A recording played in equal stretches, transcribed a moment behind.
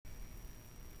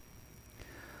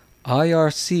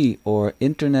IRC, or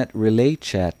Internet Relay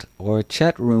Chat, or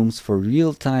chat rooms for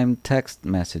real-time text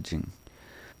messaging.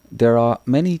 There are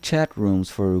many chat rooms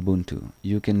for Ubuntu.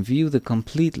 You can view the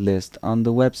complete list on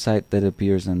the website that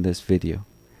appears in this video.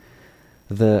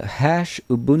 The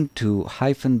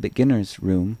 #Ubuntu-beginners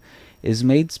room is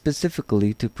made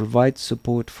specifically to provide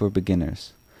support for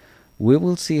beginners. We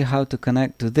will see how to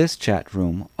connect to this chat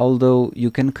room, although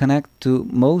you can connect to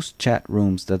most chat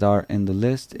rooms that are in the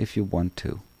list if you want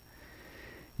to.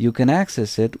 You can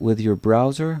access it with your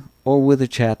browser or with a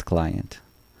chat client.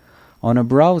 On a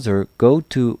browser, go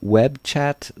to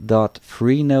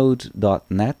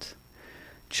webchat.freenode.net,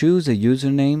 choose a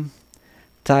username,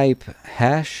 type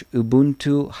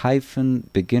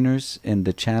 #Ubuntu-beginners in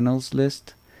the channels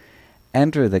list,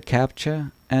 enter the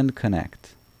CAPTCHA and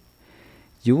connect.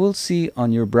 You will see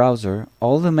on your browser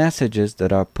all the messages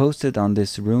that are posted on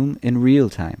this room in real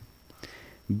time.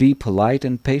 Be polite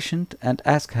and patient and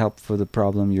ask help for the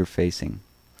problem you're facing.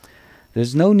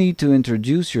 There's no need to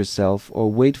introduce yourself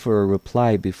or wait for a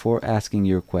reply before asking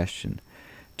your question.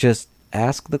 Just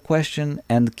ask the question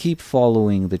and keep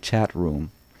following the chat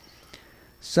room.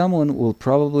 Someone will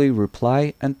probably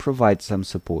reply and provide some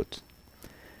support.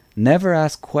 Never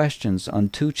ask questions on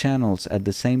two channels at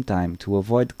the same time to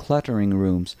avoid cluttering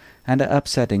rooms and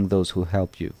upsetting those who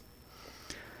help you.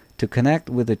 To connect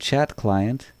with a chat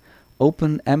client,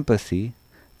 open Empathy,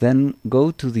 then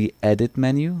go to the Edit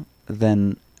menu,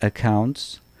 then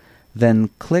Accounts, then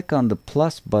click on the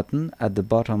plus button at the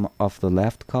bottom of the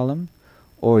left column,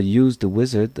 or use the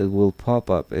wizard that will pop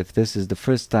up if this is the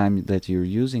first time that you're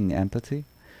using Empathy.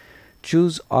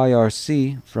 Choose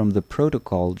IRC from the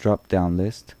Protocol drop-down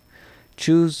list.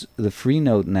 Choose the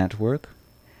Freenode network.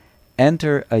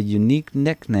 Enter a unique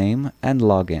nickname and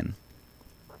log in.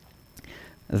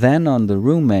 Then on the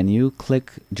Room menu,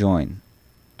 click Join.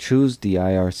 Choose the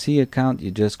IRC account you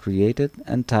just created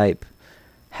and type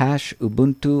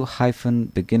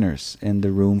 #Ubuntu-beginners in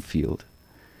the Room field.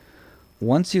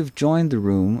 Once you've joined the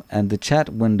room and the chat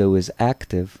window is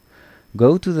active,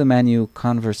 go to the menu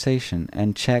Conversation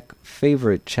and check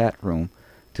Favorite Chat Room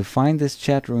to find this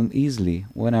chat room easily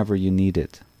whenever you need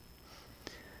it.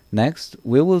 Next,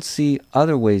 we will see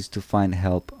other ways to find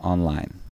help online.